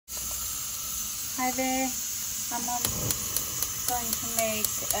Hi there, I'm going to make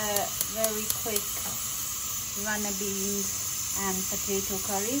a very quick runner beans and potato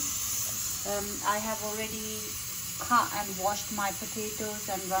curry. I have already cut and washed my potatoes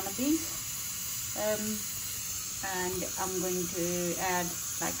and runner beans, and I'm going to add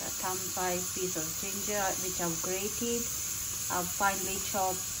like a thumb-sized piece of ginger which I've grated. I've finely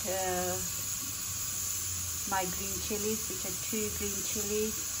chopped my green chilies, which are 2 green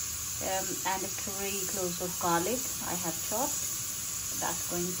chilies, and 3 cloves of garlic I have chopped.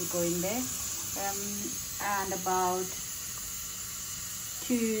 That's going to go in there, and about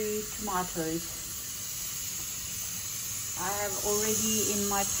 2 tomatoes. I have already in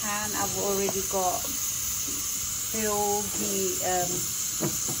my pan, I've already got fuel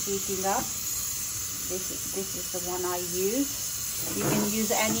heating up. This is the one I use. You can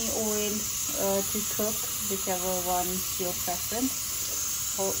use any oil to cook, whichever one's your preference.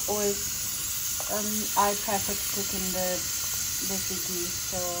 Oil, I prefer to cook in the ghee,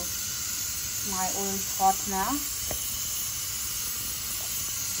 so my oil is hot now.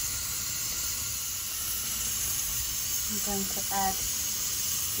 I'm going to add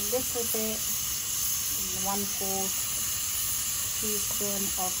a little bit, 1/4 teaspoon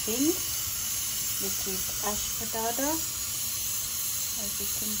of hing, which is ashwagandha. As you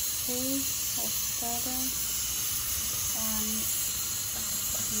can see, ashwagandha, and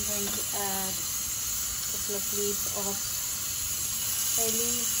I'm going to add a couple of leaves of bay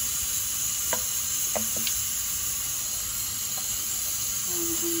leaf, and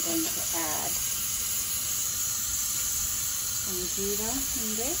I'm going to add some jeera in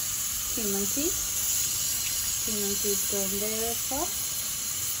there, cumin seeds. Cumin seeds go in there as well.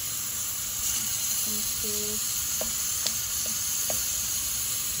 You can see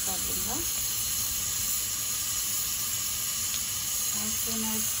bubbling up. As soon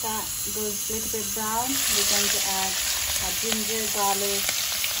as that goes a little bit brown, we're going to add our ginger, garlic,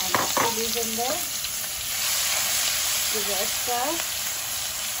 and our chilies in there. Give it a stir.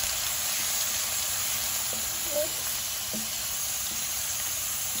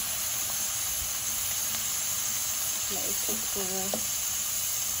 Let it cook for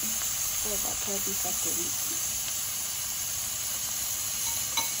about 30 seconds.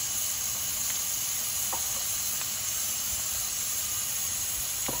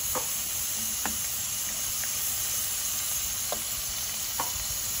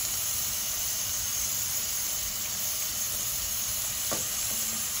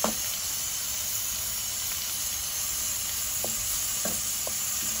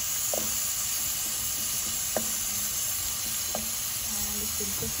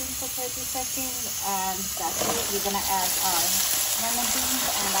 Cooking for 30 seconds, and that's it. We're gonna add our runner beans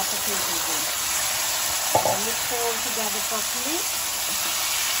and our potatoes in. Mix it all together properly.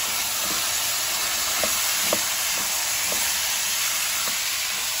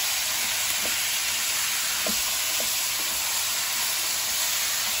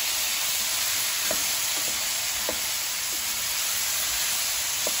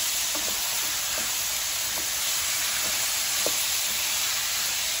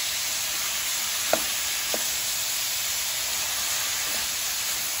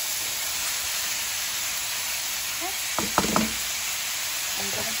 I'm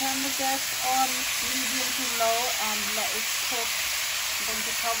going to turn the gas on medium to low and let it cook. I'm going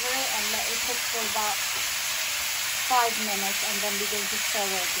to cover it and let it cook for about 5 minutes, and then we're going to stir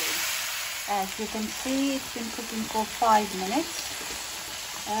it again. As you can see, it's been cooking for 5 minutes.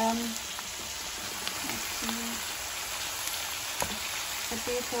 Let's see.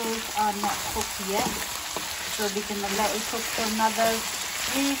 Potatoes are not cooked yet, so we're going to let it cook for another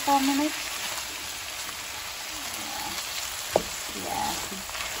 3-4 minutes.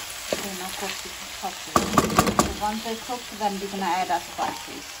 They're not cooked properly. So once they're cooked, then we're gonna add our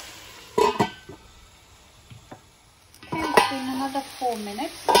spices. Okay, it's been another 4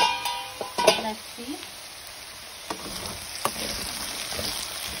 minutes. Let's see.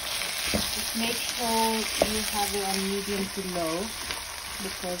 Just make sure you have it on medium to low,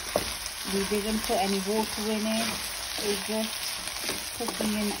 because we didn't put any water in it. It's just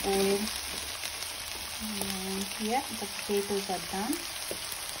cooking in oil. And yeah, the potatoes are done.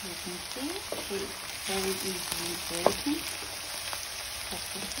 You can see it's very easily breaking.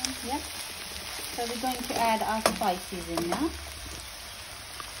 Yep. So we're going to add our spices in now.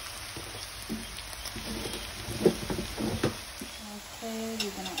 Okay,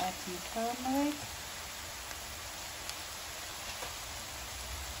 we're going to add some turmeric.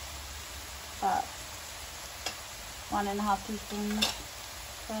 About 1.5 teaspoons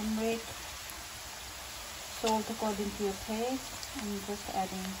turmeric. Salt according to your taste. I'm just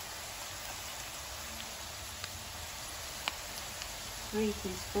adding 3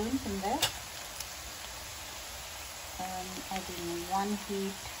 teaspoons in there. Adding 1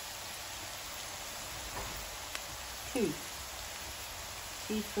 heat 2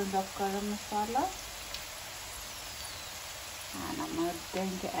 teaspoons of garam masala, and I'm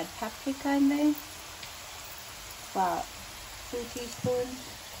going to add paprika in there, about 2 teaspoons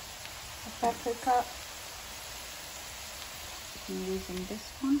of paprika. I'm using this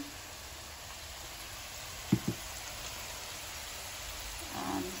one,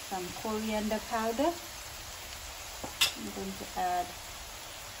 and some coriander powder. I'm going to add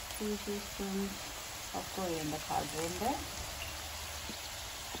 2 teaspoons of coriander powder in there,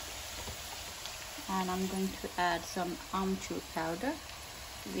 and I'm going to add some amchur powder,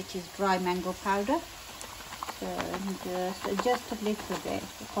 which is dry mango powder. So just a little bit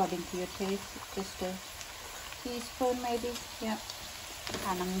according to your taste, just a teaspoon maybe, yeah.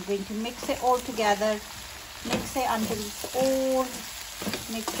 And I'm going to mix it all together, mix it until it's all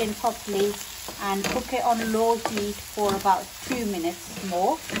mixed in properly, and cook it on low heat for about 2 minutes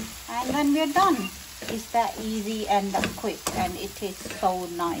more, and then we're done. It's that easy and that quick, and it tastes so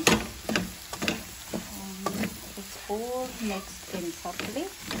nice. It's all mixed in properly.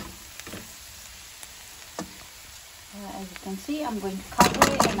 As you can see, I'm going to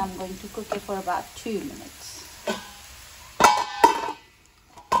cover it and I'm going to cook it for about 2 minutes.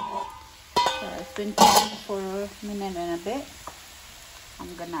 So it's been cooking for a minute and a bit.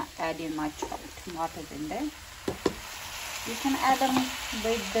 I'm gonna add in my chopped tomatoes in there. You can add them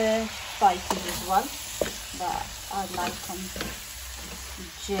with the spices as well, but I like them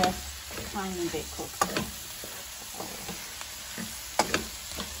just tiny bit cooked.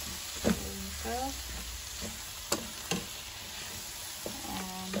 There you go.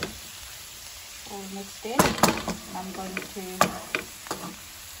 And all mixed in. I'm going to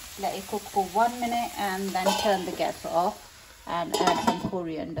let it cook for 1 minute and then turn the gas off and add some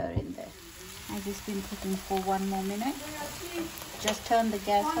coriander in there. I've just been cooking for 1 more minute. Just turn the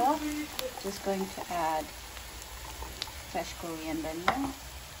gas off. Just going to add fresh coriander in there,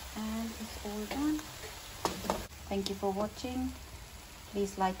 and it's all done. Thank you for watching.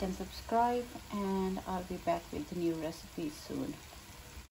 Please like and subscribe, and I'll be back with new recipes soon.